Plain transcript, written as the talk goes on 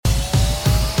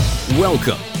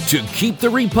Welcome to Keep the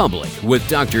Republic with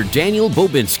Dr. Daniel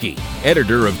Bobinski,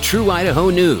 editor of True Idaho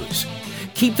News.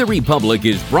 Keep the Republic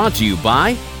is brought to you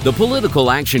by the Political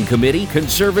Action Committee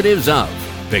Conservatives of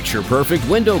Picture Perfect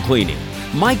Window Cleaning,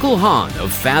 Michael Hahn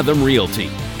of Fathom Realty,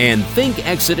 and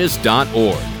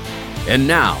ThinkExodus.org. And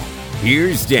now,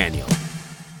 here's Daniel.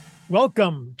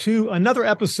 Welcome to another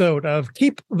episode of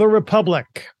Keep the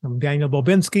Republic. I'm Daniel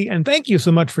Bobinski, and thank you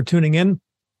so much for tuning in.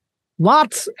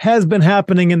 Lots has been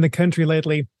happening in the country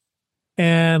lately,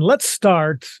 and let's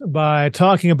start by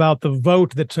talking about the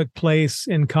vote that took place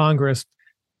in Congress.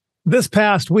 This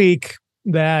past week,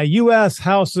 the U.S.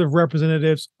 House of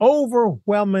Representatives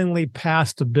overwhelmingly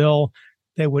passed a bill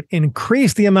that would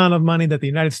increase the amount of money that the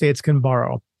United States can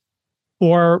borrow.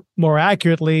 Or more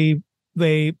accurately,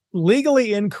 they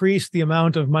legally increased the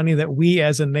amount of money that we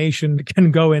as a nation can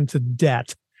go into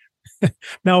debt.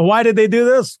 Now, why did they do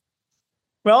this?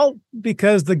 Well,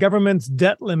 because the government's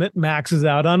debt limit maxes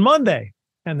out on Monday,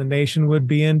 and the nation would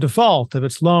be in default of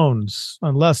its loans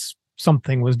unless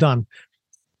something was done.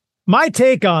 My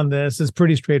take on this is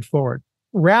pretty straightforward.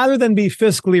 Rather than be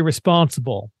fiscally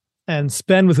responsible and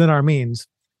spend within our means,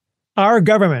 our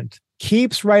government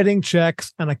keeps writing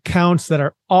checks on accounts that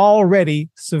are already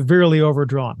severely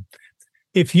overdrawn.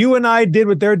 If you and I did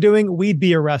what they're doing, we'd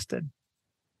be arrested.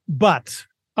 But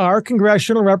our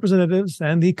congressional representatives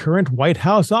and the current White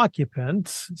House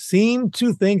occupants seem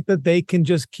to think that they can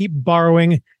just keep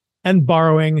borrowing and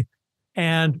borrowing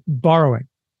and borrowing.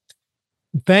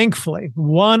 Thankfully,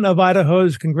 one of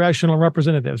Idaho's congressional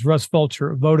representatives, Russ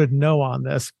Fulcher, voted no on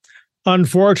this.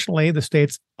 Unfortunately, the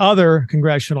state's other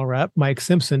congressional rep, Mike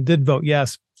Simpson, did vote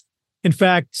yes. In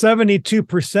fact,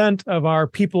 72% of our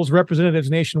people's representatives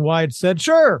nationwide said,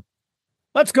 sure,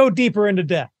 let's go deeper into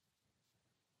debt.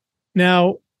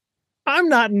 Now, I'm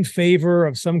not in favor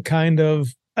of some kind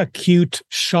of acute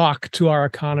shock to our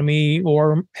economy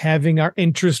or having our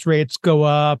interest rates go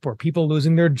up or people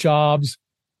losing their jobs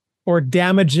or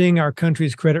damaging our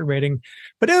country's credit rating.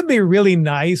 But it would be really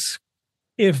nice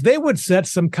if they would set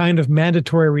some kind of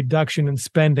mandatory reduction in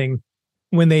spending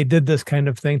when they did this kind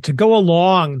of thing to go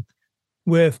along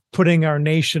with putting our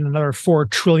nation another $4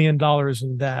 trillion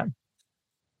in debt.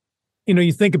 You know,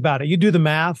 you think about it, you do the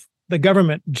math. The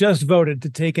government just voted to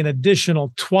take an additional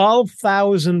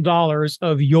 $12,000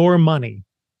 of your money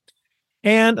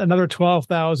and another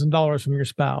 $12,000 from your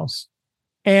spouse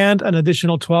and an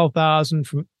additional $12,000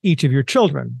 from each of your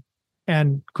children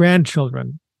and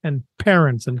grandchildren and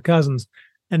parents and cousins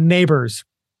and neighbors.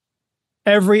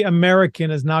 Every American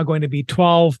is now going to be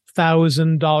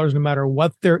 $12,000, no matter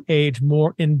what their age,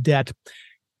 more in debt,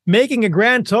 making a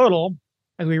grand total,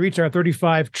 as we reach our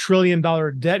 $35 trillion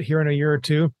debt here in a year or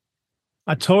two,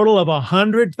 a total of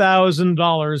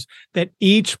 $100,000 that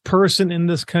each person in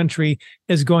this country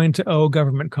is going to owe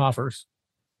government coffers.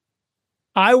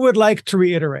 I would like to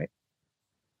reiterate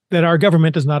that our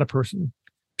government is not a person.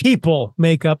 People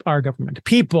make up our government.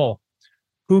 People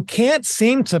who can't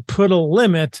seem to put a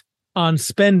limit on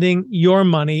spending your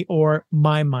money or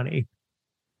my money.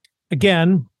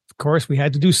 Again, of course, we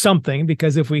had to do something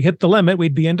because if we hit the limit,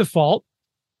 we'd be in default.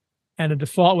 And a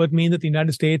default would mean that the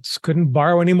United States couldn't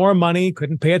borrow any more money,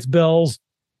 couldn't pay its bills.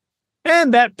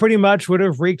 And that pretty much would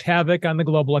have wreaked havoc on the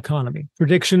global economy.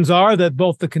 Predictions are that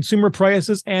both the consumer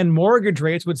prices and mortgage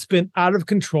rates would spin out of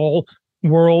control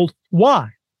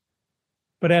worldwide.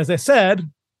 But as I said,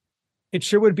 it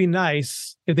sure would be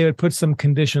nice if they would put some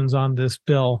conditions on this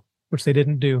bill, which they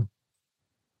didn't do.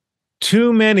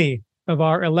 Too many of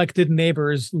our elected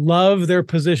neighbors love their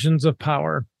positions of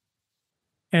power.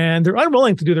 And they're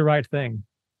unwilling to do the right thing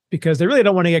because they really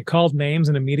don't want to get called names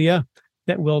in the media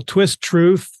that will twist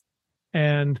truth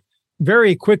and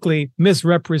very quickly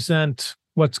misrepresent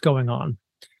what's going on.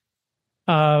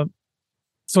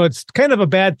 So it's kind of a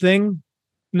bad thing,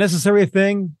 necessary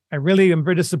thing. I really am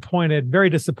very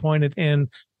disappointed in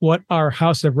what our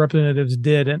House of Representatives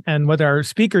did and what our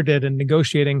speaker did in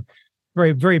negotiating.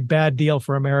 Very, very bad deal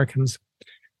for Americans.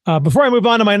 Before I move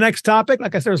on to my next topic,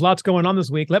 like I said, there's lots going on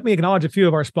this week. Let me acknowledge a few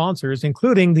of our sponsors,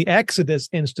 including the Exodus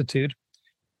Institute.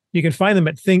 You can find them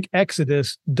at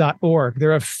ThinkExodus.org.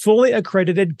 They're a fully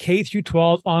accredited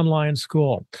K-12 online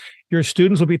school. Your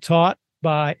students will be taught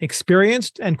by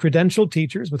experienced and credentialed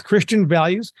teachers with Christian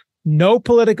values, no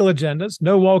political agendas,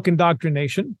 no woke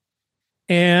indoctrination.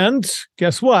 And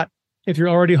guess what? If you're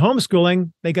already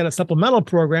homeschooling, they got a supplemental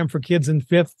program for kids in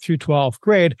 5th through 12th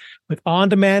grade with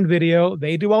on-demand video.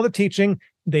 They do all the teaching.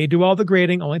 They do all the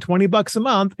grading, only $20 a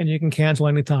month, and you can cancel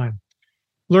anytime.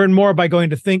 Learn more by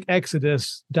going to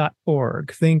thinkexodus.org,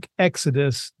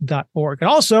 thinkexodus.org. And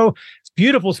also, it's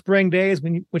beautiful spring days,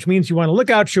 which means you want to look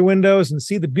out your windows and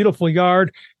see the beautiful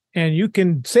yard. And you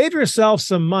can save yourself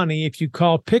some money if you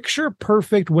call Picture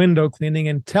Perfect Window Cleaning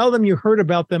and tell them you heard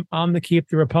about them on the Keep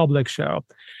the Republic show.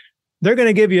 They're going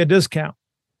to give you a discount.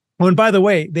 Oh, and by the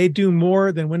way, they do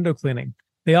more than window cleaning.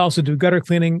 They also do gutter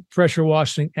cleaning, pressure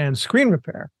washing, and screen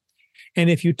repair. And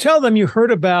if you tell them you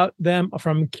heard about them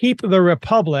from Keep the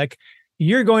Republic,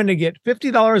 you're going to get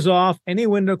 $50 off any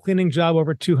window cleaning job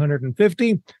over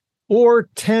 $250 or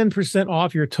 10%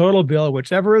 off your total bill,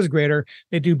 whichever is greater.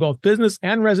 They do both business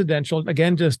and residential.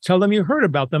 Again, just tell them you heard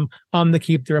about them on the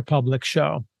Keep the Republic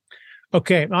show.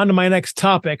 Okay, on to my next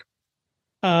topic.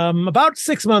 About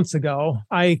 6 months ago,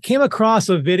 I came across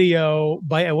a video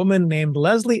by a woman named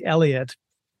Leslie Elliott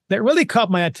that really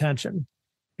caught my attention.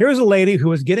 Here's a lady who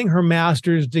was getting her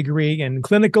master's degree in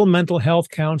clinical mental health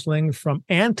counseling from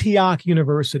Antioch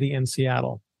University in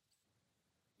Seattle.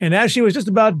 And as she was just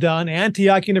about done,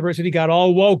 Antioch University got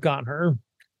all woke on her,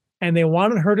 and they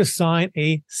wanted her to sign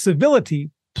a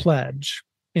civility pledge.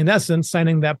 In essence,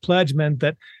 signing that pledge meant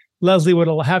that Leslie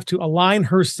would have to align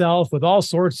herself with all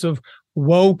sorts of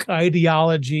woke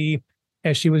ideology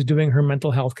as she was doing her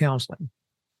mental health counseling.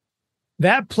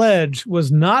 That pledge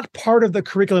was not part of the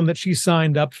curriculum that she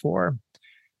signed up for,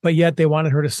 but yet they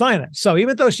wanted her to sign it. So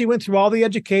even though she went through all the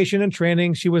education and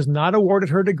training, she was not awarded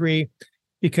her degree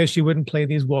because she wouldn't play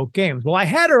these woke games. Well, I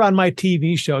had her on my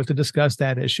TV show to discuss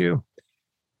that issue.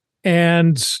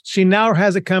 And she now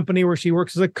has a company where she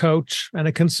works as a coach and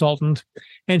a consultant,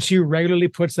 and she regularly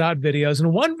puts out videos.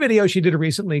 And one video she did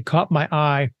recently caught my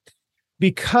eye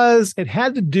because it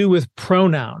had to do with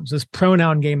pronouns, this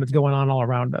pronoun game that's going on all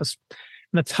around us.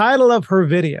 And the title of her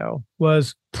video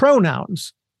was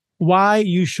Pronouns, Why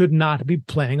You Should Not Be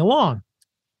Playing Along.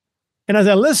 And as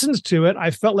I listened to it,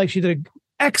 I felt like she did an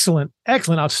excellent,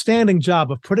 outstanding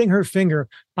job of putting her finger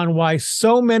on why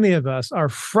so many of us are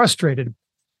frustrated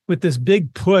with this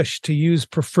big push to use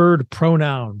preferred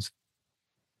pronouns.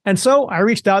 And so I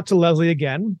reached out to Leslie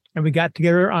again, and we got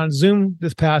together on Zoom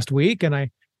this past week, and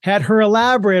I had her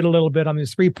elaborate a little bit on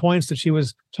these 3 points that she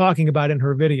was talking about in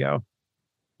her video.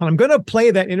 And I'm going to play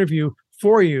that interview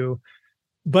for you.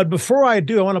 But before I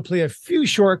do, I want to play a few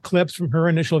short clips from her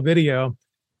initial video.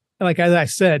 Like, as I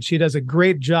said, she does a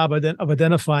great job of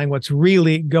identifying what's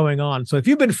really going on. So if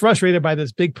you've been frustrated by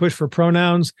this big push for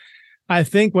pronouns, I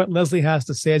think what Leslie has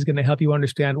to say is going to help you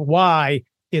understand why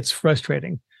it's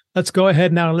frustrating. Let's go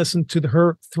ahead now and listen to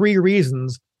her 3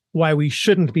 reasons why we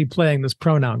shouldn't be playing this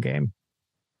pronoun game.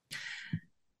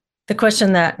 The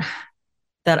question that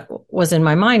was in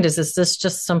my mind is this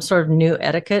just some sort of new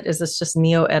etiquette? Is this just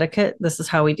neo-etiquette? This is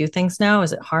how we do things now?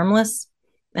 Is it harmless?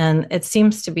 And it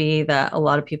seems to be that a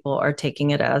lot of people are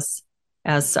taking it as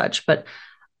such, but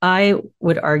I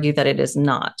would argue that it is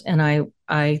not. And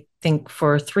I think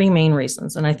for 3 main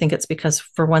reasons. And I think it's because,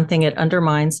 for one thing, it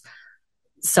undermines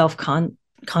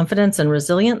self-confidence and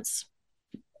resilience.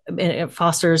 It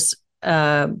fosters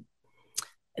the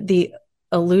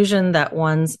illusion that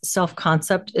one's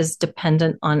self-concept is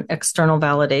dependent on external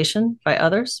validation by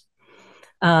others.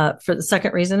 For the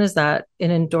second reason is that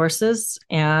it endorses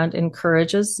and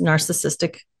encourages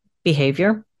narcissistic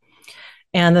behavior.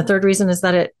 And the third reason is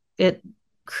that it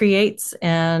creates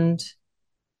and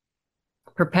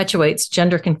perpetuates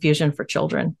gender confusion for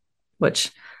children, which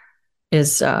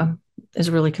is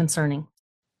really concerning.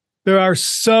 There are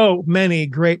so many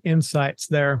great insights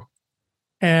there.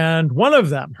 And one of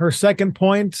them, her second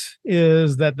point,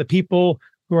 is that the people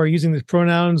who are using these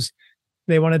pronouns,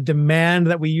 they want to demand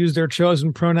that we use their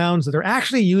chosen pronouns, that they're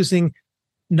actually using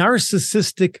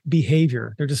narcissistic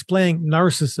behavior. They're displaying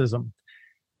narcissism.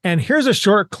 And here's a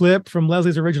short clip from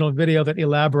Leslie's original video that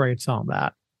elaborates on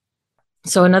that.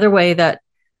 So another way that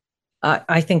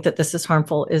I think that this is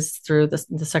harmful is through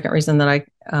the second reason that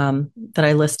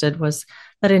I listed, was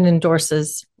that it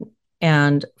endorses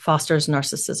and fosters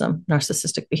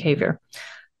narcissistic behavior,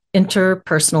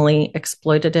 interpersonally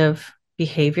exploitative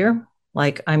behavior,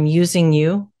 like I'm using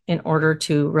you in order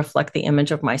to reflect the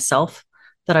image of myself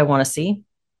that I want to see.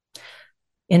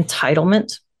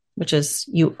 Entitlement, which is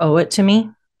you owe it to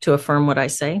me to affirm what I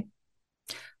say.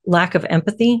 Lack of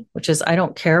empathy, which is I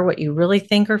don't care what you really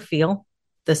think or feel.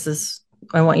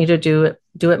 I want you to do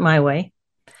it my way.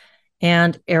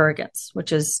 And arrogance,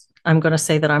 which is I'm going to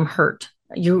say that I'm hurt.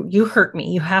 You hurt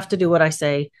me. You have to do what I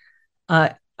say.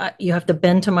 You have to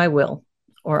bend to my will,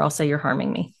 or I'll say you're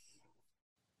harming me.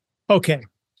 Okay.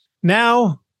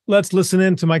 Now let's listen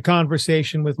in to my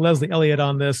conversation with Leslie Elliott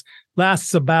on this.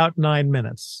 Lasts about 9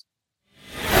 minutes.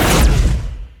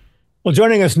 Well,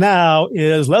 joining us now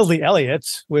is Leslie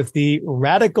Elliott with the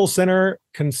Radical Center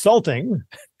Consulting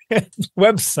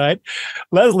website.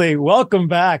 Leslie, welcome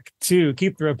back to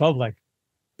Keep the Republic.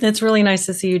 It's really nice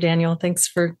to see you, Daniel. Thanks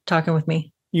for talking with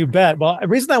me. You bet. Well, the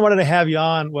reason I wanted to have you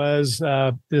on was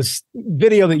this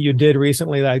video that you did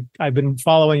recently. That I've been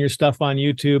following your stuff on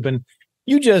YouTube, and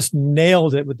you just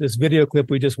nailed it with this video clip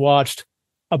we just watched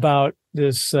about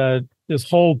this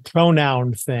whole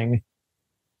pronoun thing.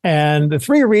 And the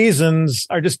three reasons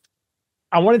are just,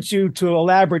 I wanted you to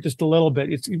elaborate just a little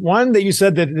bit. It's one, that you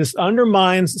said that this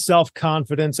undermines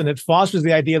self-confidence and it fosters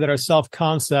the idea that our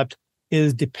self-concept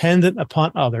is dependent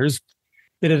upon others,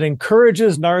 that it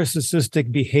encourages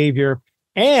narcissistic behavior,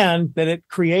 and that it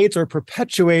creates or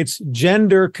perpetuates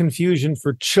gender confusion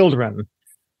for children.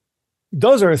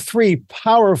 Those are three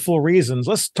powerful reasons.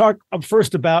 Let's talk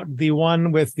first about the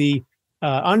one with the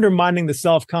undermining the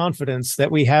self-confidence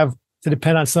that we have to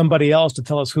depend on somebody else to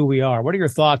tell us who we are. What are your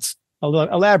thoughts?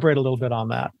 Elaborate a little bit on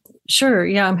that. Sure.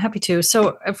 Yeah, I'm happy to.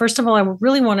 So first of all, I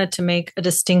really wanted to make a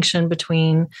distinction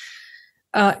between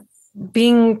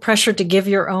being pressured to give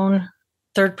your own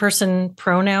third-person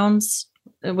pronouns,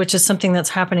 which is something that's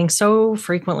happening so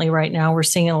frequently right now. We're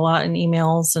seeing it a lot in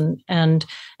emails,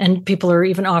 and people are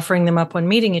even offering them up when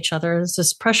meeting each other. There's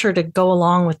this pressure to go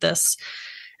along with this.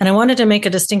 And I wanted to make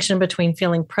a distinction between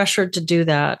feeling pressured to do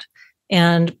that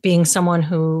and being someone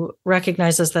who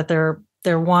recognizes that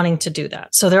they're wanting to do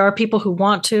that. So there are people who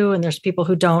want to, and there's people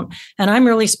who don't. And I'm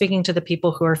really speaking to the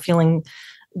people who are feeling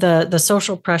the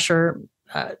social pressure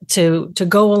to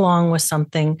go along with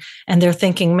something, and they're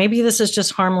thinking maybe this is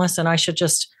just harmless, and I should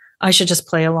just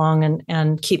play along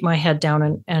and keep my head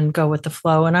down and go with the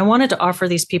flow. And I wanted to offer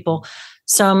these people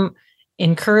some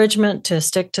encouragement to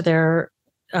stick to their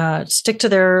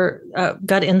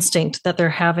gut instinct that they're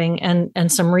having,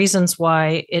 and some reasons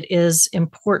why it is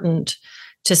important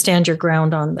to stand your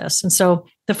ground on this. And so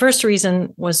the first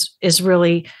reason is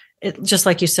really, just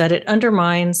like you said, it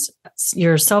undermines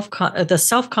your the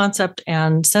self-concept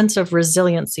and sense of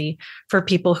resiliency for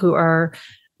people who are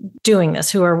doing this,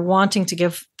 who are wanting to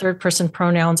give third-person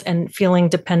pronouns and feeling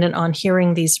dependent on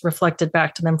hearing these reflected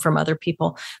back to them from other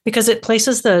people, because it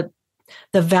places the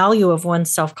value of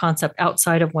one's self-concept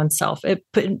outside of oneself.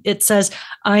 It says,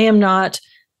 I am not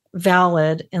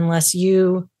valid unless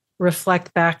you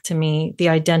reflect back to me the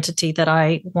identity that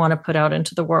I want to put out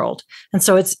into the world. And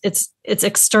so it's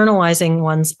externalizing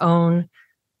one's own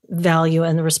value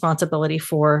and the responsibility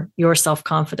for your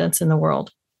self-confidence in the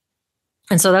world.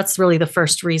 And so that's really the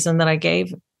first reason that I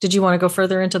gave. Did you want to go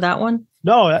further into that one?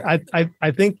 No,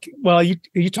 I think, well,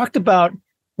 you talked about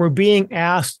we're being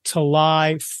asked to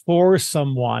lie for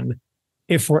someone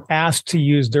if we're asked to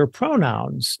use their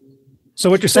pronouns. So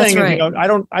what you're saying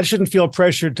is, I shouldn't feel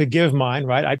pressured to give mine,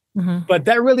 right? But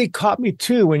that really caught me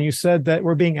too when you said that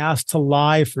we're being asked to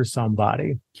lie for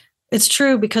somebody. It's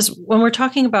true, because when we're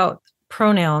talking about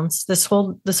pronouns, this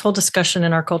whole discussion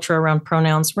in our culture around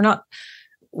pronouns,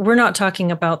 we're not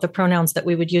talking about the pronouns that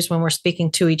we would use when we're speaking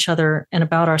to each other and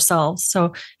about ourselves.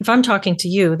 So if I'm talking to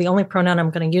you, the only pronoun I'm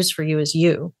going to use for you is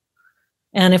you.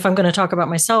 And if I'm going to talk about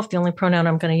myself, the only pronoun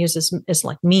I'm going to use is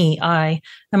like me, I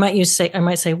might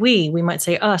say we might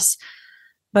say us.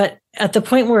 But at the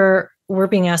point where we're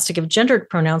being asked to give gendered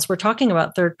pronouns, we're talking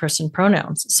about third-person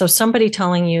pronouns. So somebody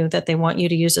telling you that they want you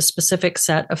to use a specific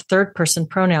set of third-person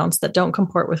pronouns that don't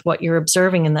comport with what you're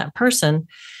observing in that person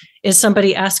is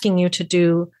somebody asking you to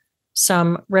do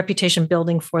some reputation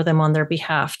building for them on their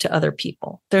behalf to other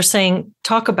people. They're saying,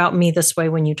 talk about me this way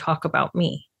when you talk about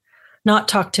me. Not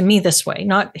talk to me this way,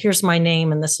 not here's my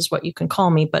name and this is what you can call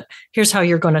me, but here's how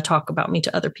you're going to talk about me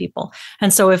to other people.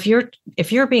 And so if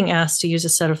you're being asked to use a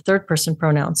set of third-person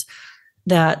pronouns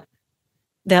that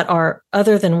are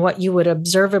other than what you would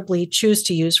observably choose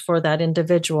to use for that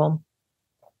individual,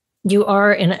 you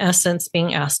are in essence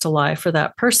being asked to lie for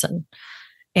that person.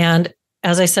 And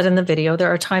as I said in the video,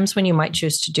 there are times when you might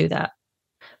choose to do that,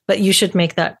 but you should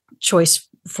make that choice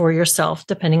for yourself,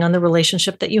 depending on the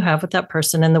relationship that you have with that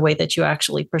person and the way that you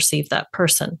actually perceive that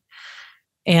person.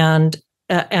 And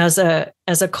as a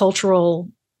cultural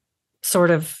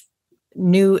sort of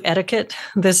new etiquette,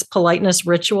 this politeness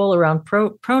ritual around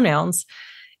pronouns,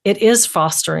 it is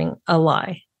fostering a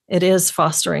lie. It is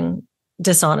fostering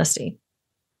dishonesty.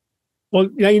 Well,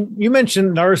 you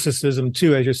mentioned narcissism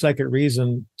too as your second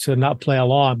reason to not play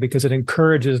along, because it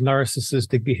encourages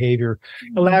narcissistic behavior.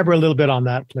 Elaborate a little bit on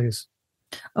that, please.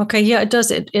 Okay, yeah, it does.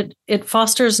 It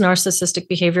fosters narcissistic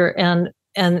behavior, and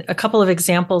a couple of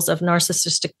examples of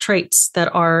narcissistic traits that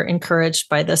are encouraged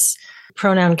by this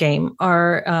pronoun game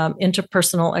are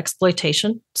interpersonal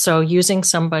exploitation. So using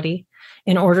somebody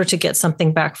in order to get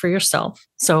something back for yourself.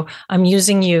 So I'm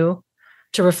using you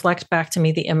to reflect back to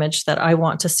me the image that I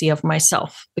want to see of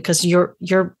myself, because you're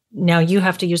now you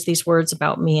have to use these words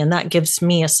about me, and that gives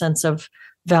me a sense of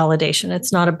validation.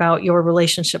 It's not about your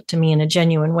relationship to me in a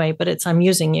genuine way, but it's I'm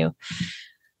using you.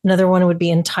 Another one would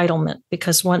be entitlement,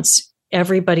 because once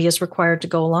everybody is required to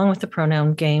go along with the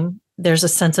pronoun game, there's a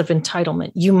sense of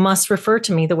entitlement. You must refer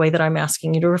to me the way that I'm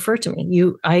asking you to refer to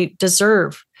me. I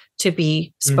deserve to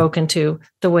be spoken to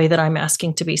the way that I'm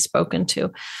asking to be spoken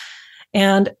to.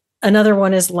 And another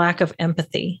one is lack of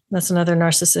empathy. That's another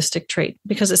narcissistic trait,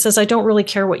 because it says, I don't really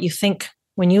care what you think.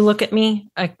 When you look at me,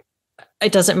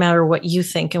 it doesn't matter what you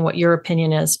think and what your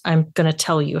opinion is. I'm going to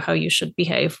tell you how you should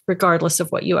behave, regardless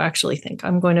of what you actually think.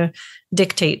 I'm going to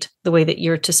dictate the way that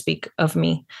you're to speak of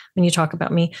me when you talk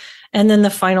about me. And then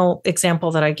the final example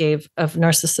that I gave of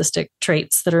narcissistic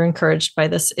traits that are encouraged by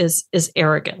this is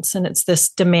arrogance. And it's this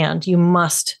demand. You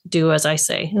must do as I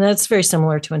say. And that's very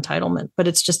similar to entitlement, but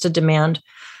it's just a demand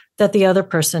that the other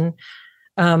person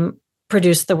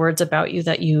produce the words about you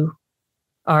that you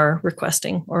are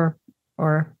requesting or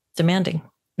demanding.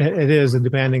 It is a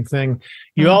demanding thing.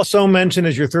 You also mentioned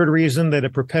as your third reason that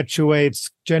it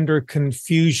perpetuates gender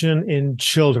confusion in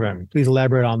children. Please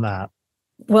elaborate on that.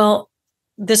 Well,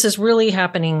 this is really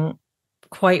happening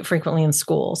quite frequently in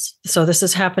schools. So this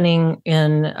is happening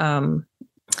in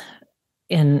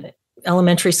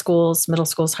elementary schools, middle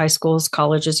schools, high schools,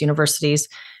 colleges, universities.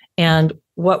 And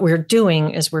what we're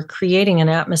doing is we're creating an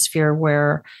atmosphere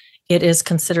where it is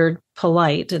considered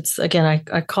polite. It's, again, I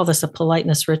call this a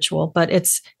politeness ritual, but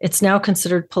it's now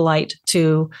considered polite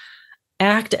to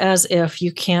act as if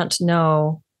you can't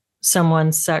know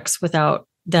someone's sex without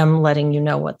them letting you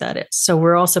know what that is. So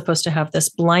we're all supposed to have this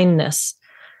blindness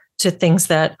to things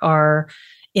that are,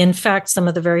 in fact, some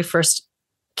of the very first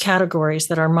categories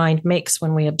that our mind makes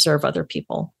when we observe other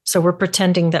people. So we're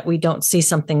pretending that we don't see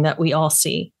something that we all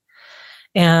see.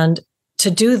 And to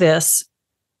do this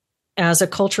as a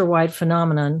culture-wide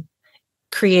phenomenon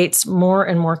creates more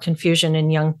and more confusion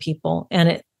in young people.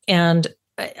 And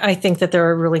I think that there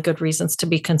are really good reasons to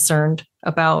be concerned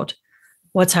about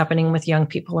what's happening with young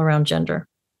people around gender.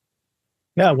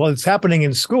 Yeah, well, it's happening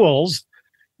in schools.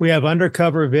 We have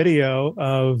undercover video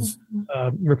of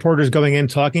reporters going in,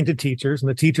 talking to teachers, and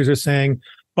the teachers are saying,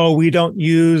 oh, we don't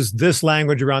use this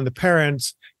language around the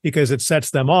parents because it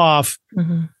sets them off.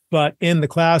 Mm-hmm. But in the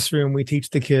classroom, we teach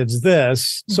the kids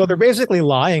this. So they're basically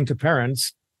lying to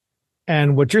parents.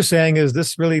 And what you're saying is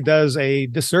this really does a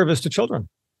disservice to children.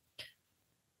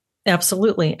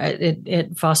 Absolutely.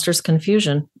 It fosters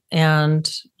confusion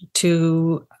and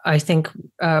to, I think,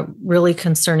 really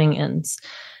concerning ends.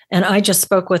 And I just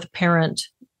spoke with a parent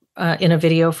in a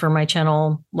video for my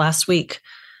channel last week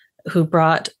who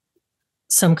brought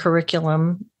some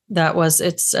curriculum that was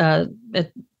it's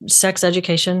sex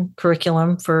education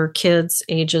curriculum for kids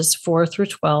ages 4 through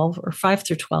 12 or 5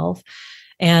 through 12.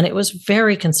 And it was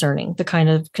very concerning, the kind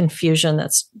of confusion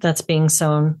that's being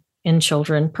sown in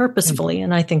children purposefully.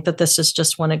 And I think that this is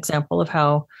just one example of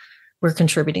how we're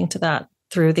contributing to that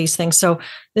through these things. So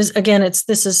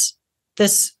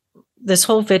this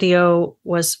whole video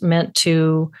was meant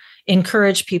to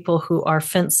encourage people who are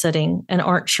fence sitting and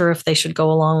aren't sure if they should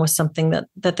go along with something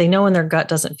that they know in their gut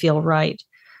doesn't feel right,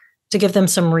 to give them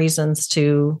some reasons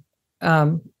to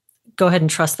go ahead and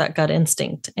trust that gut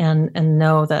instinct and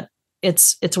know that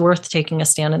it's worth taking a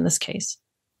stand in this case.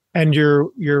 And your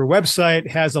website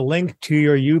has a link to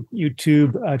your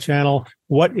YouTube channel.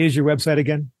 What is your website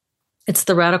again? It's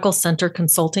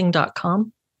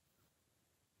theradicalcenterconsulting.com.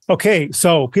 Okay,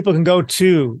 so people can go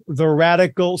to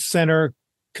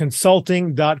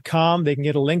theradicalcenterconsulting.com. They can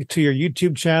get a link to your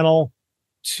YouTube channel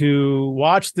to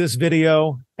watch this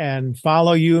video and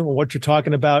follow you and what you're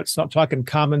talking about. Stop talking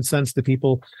common sense to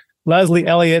people. Leslie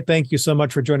Elliott, thank you so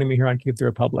much for joining me here on Keep the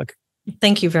Republic.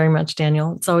 Thank you very much,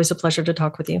 Daniel. It's always a pleasure to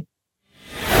talk with you.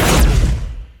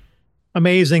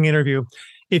 Amazing interview.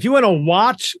 If you want to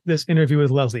watch this interview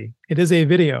with Leslie, it is a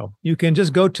video. You can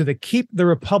just go to the Keep the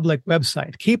Republic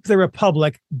website,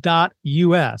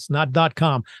 keeptherepublic.us, not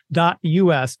 .com,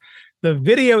 .us. The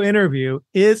video interview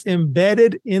is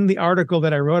embedded in the article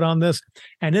that I wrote on this.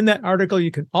 And in that article,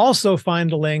 you can also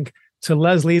find a link to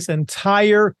Leslie's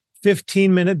entire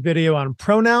 15-minute video on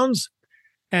pronouns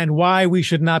and why we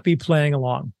should not be playing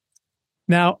along.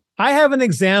 Now, I have an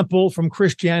example from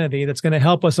Christianity that's going to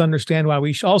help us understand why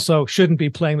we also shouldn't be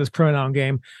playing this pronoun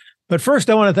game. But first,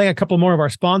 I want to thank a couple more of our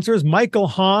sponsors. Michael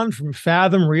Hahn from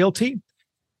Fathom Realty.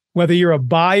 Whether you're a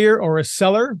buyer or a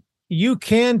seller, you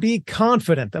can be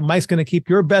confident that Mike's going to keep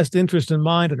your best interest in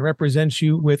mind and represent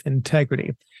you with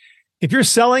integrity. If you're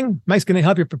selling, Mike's going to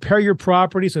help you prepare your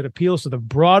property so it appeals to the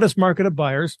broadest market of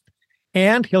buyers,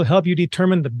 and he'll help you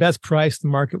determine the best price the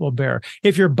market will bear.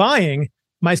 If you're buying,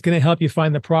 Mike's going to help you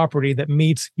find the property that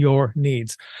meets your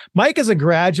needs. Mike is a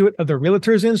graduate of the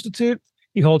Realtors Institute.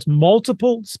 He holds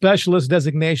multiple specialist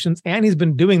designations, and he's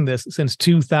been doing this since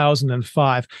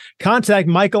 2005. Contact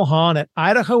Michael Hahn at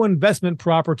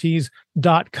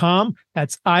idahoinvestmentproperties.com.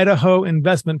 That's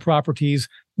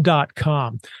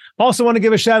idahoinvestmentproperties.com. Also want to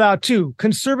give a shout out to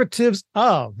Conservatives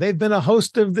Of. They've been a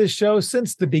host of this show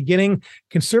since the beginning.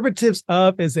 Conservatives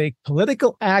Of is a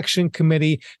political action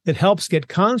committee that helps get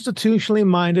constitutionally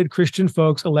minded Christian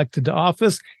folks elected to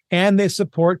office, and they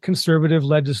support conservative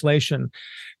legislation.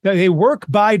 They work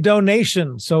by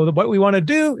donation. So what we want to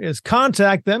do is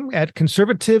contact them at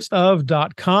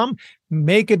conservativesof.com,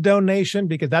 make a donation,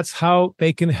 because that's how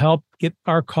they can help get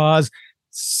our cause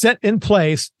set in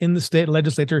place in the state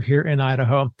legislature here in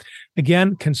Idaho.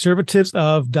 Again,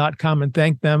 conservativesof.com, and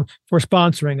thank them for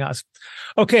sponsoring us.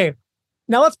 Okay,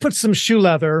 now let's put some shoe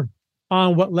leather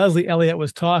on what Leslie Elliott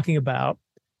was talking about.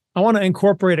 I want to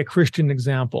incorporate a Christian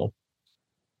example.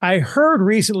 I heard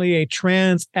recently a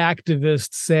trans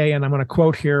activist say, and I'm going to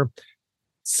quote here,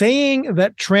 saying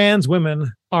that trans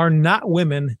women are not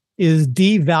women is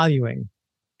devaluing.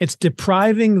 It's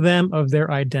depriving them of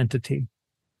their identity.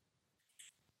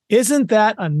 Isn't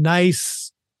that a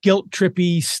nice,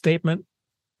 guilt-trippy statement?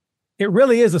 It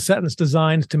really is a sentence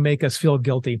designed to make us feel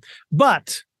guilty.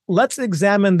 But let's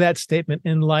examine that statement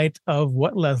in light of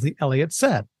what Leslie Elliott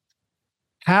said.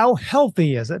 How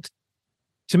healthy is it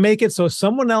to make it so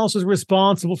someone else is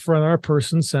responsible for another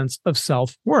person's sense of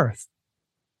self-worth?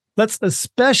 Let's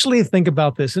especially think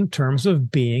about this in terms of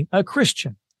being a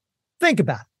Christian. Think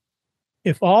about it.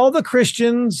 If all the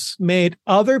Christians made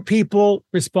other people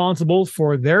responsible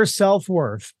for their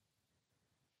self-worth,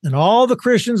 then all the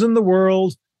Christians in the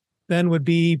world then would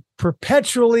be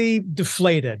perpetually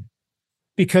deflated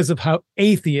because of how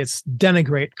atheists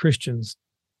denigrate Christians,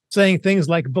 saying things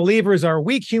like believers are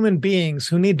weak human beings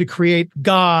who need to create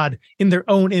God in their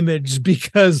own image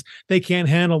because they can't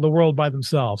handle the world by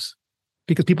themselves,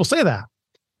 because people say that.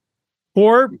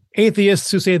 Or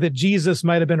atheists who say that Jesus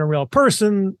might have been a real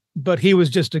person, but he was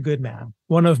just a good man,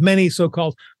 one of many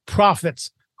so-called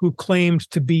prophets who claimed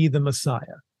to be the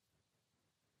Messiah.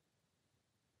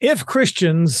 If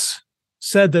Christians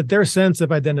said that their sense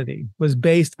of identity was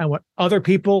based on what other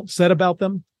people said about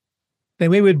them,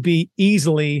 then we would be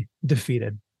easily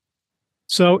defeated.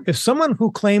 So if someone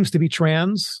who claims to be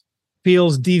trans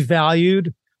feels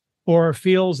devalued or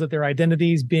feels that their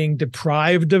identity is being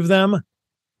deprived of them,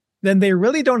 then they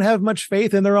really don't have much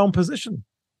faith in their own position.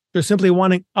 They're simply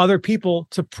wanting other people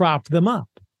to prop them up.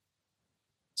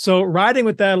 So riding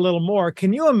with that a little more,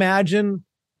 can you imagine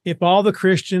if all the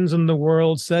Christians in the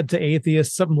world said to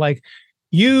atheists something like,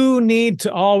 you need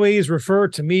to always refer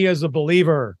to me as a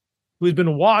believer who's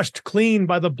been washed clean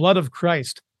by the blood of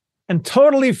Christ and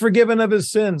totally forgiven of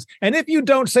his sins. And if you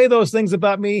don't say those things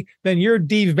about me, then you're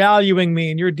devaluing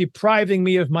me and you're depriving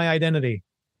me of my identity.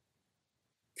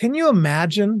 Can you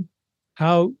imagine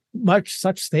how much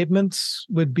such statements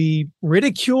would be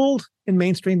ridiculed in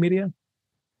mainstream media?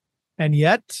 And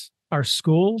yet our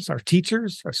schools, our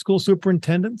teachers, our school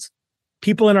superintendents,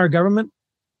 people in our government,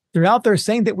 they're out there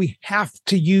saying that we have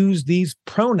to use these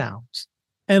pronouns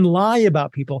and lie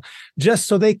about people just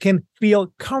so they can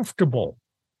feel comfortable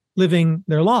living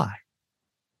their lie.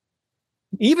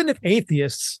 Even if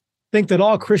atheists think that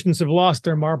all Christians have lost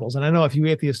their marbles, and I know a few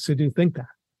atheists who do think that,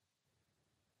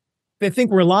 they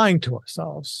think we're lying to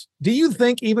ourselves. Do you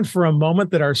think even for a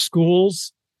moment that our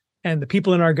schools and the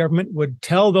people in our government would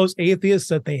tell those atheists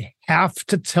that they have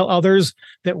to tell others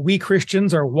that we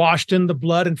Christians are washed in the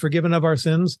blood and forgiven of our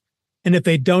sins? And if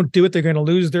they don't do it, they're going to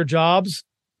lose their jobs,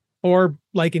 or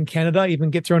like in Canada, even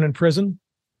get thrown in prison?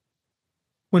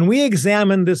 When we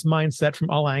examine this mindset from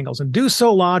all angles and do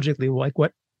so logically, like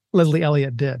what Leslie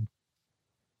Elliott did,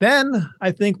 then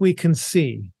I think we can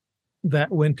see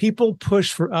that when people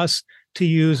push for us to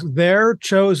use their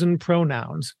chosen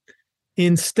pronouns,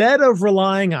 instead of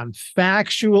relying on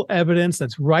factual evidence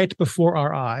that's right before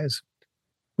our eyes,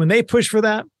 when they push for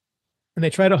that and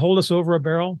they try to hold us over a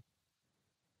barrel,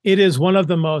 it is one of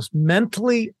the most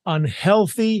mentally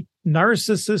unhealthy,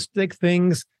 narcissistic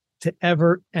things to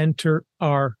ever enter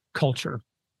our culture.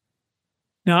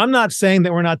 Now, I'm not saying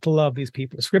that we're not to love these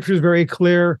people. Scripture is very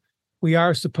clear. We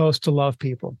are supposed to love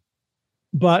people.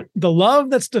 But the love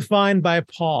that's defined by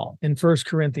Paul in 1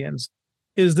 Corinthians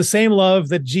is the same love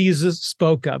that Jesus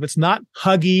spoke of. It's not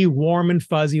huggy, warm, and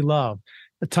fuzzy love.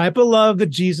 The type of love that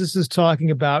Jesus is talking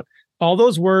about, all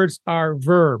those words are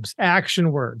verbs,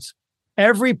 action words.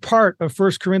 Every part of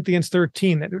 1 Corinthians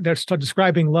 13 that's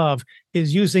describing love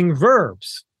is using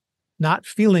verbs, not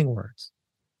feeling words.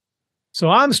 So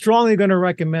I'm strongly going to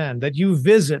recommend that you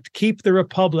visit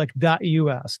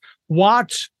keeptherepublic.us.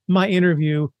 Watch my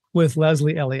interview with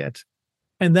Leslie Elliott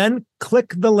and then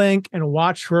click the link and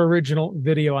watch her original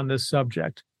video on this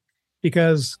subject,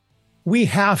 because we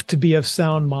have to be of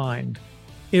sound mind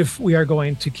if we are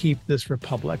going to keep this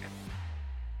republic.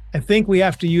 I think we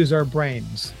have to use our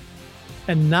brains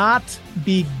and not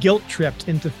be guilt-tripped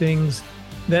into things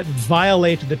that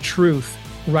violate the truth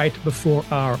right before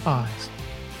our eyes.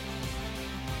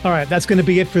 All right, that's going to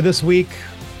be it for this week.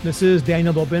 This is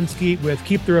Daniel Bobinski with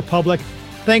Keep the Republic.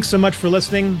 Thanks so much for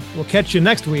listening. We'll catch you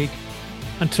next week.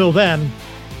 Until then,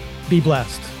 be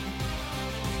blessed.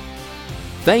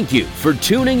 Thank you for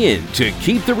tuning in to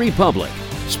Keep the Republic,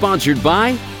 sponsored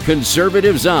by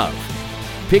Conservatives of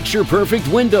Picture Perfect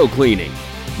Window Cleaning,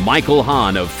 Michael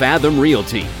Hahn of Fathom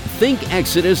Realty,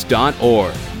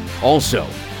 thinkexodus.org. Also,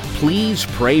 please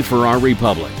pray for our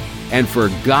republic and for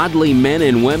godly men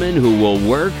and women who will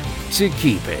work to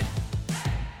keep it.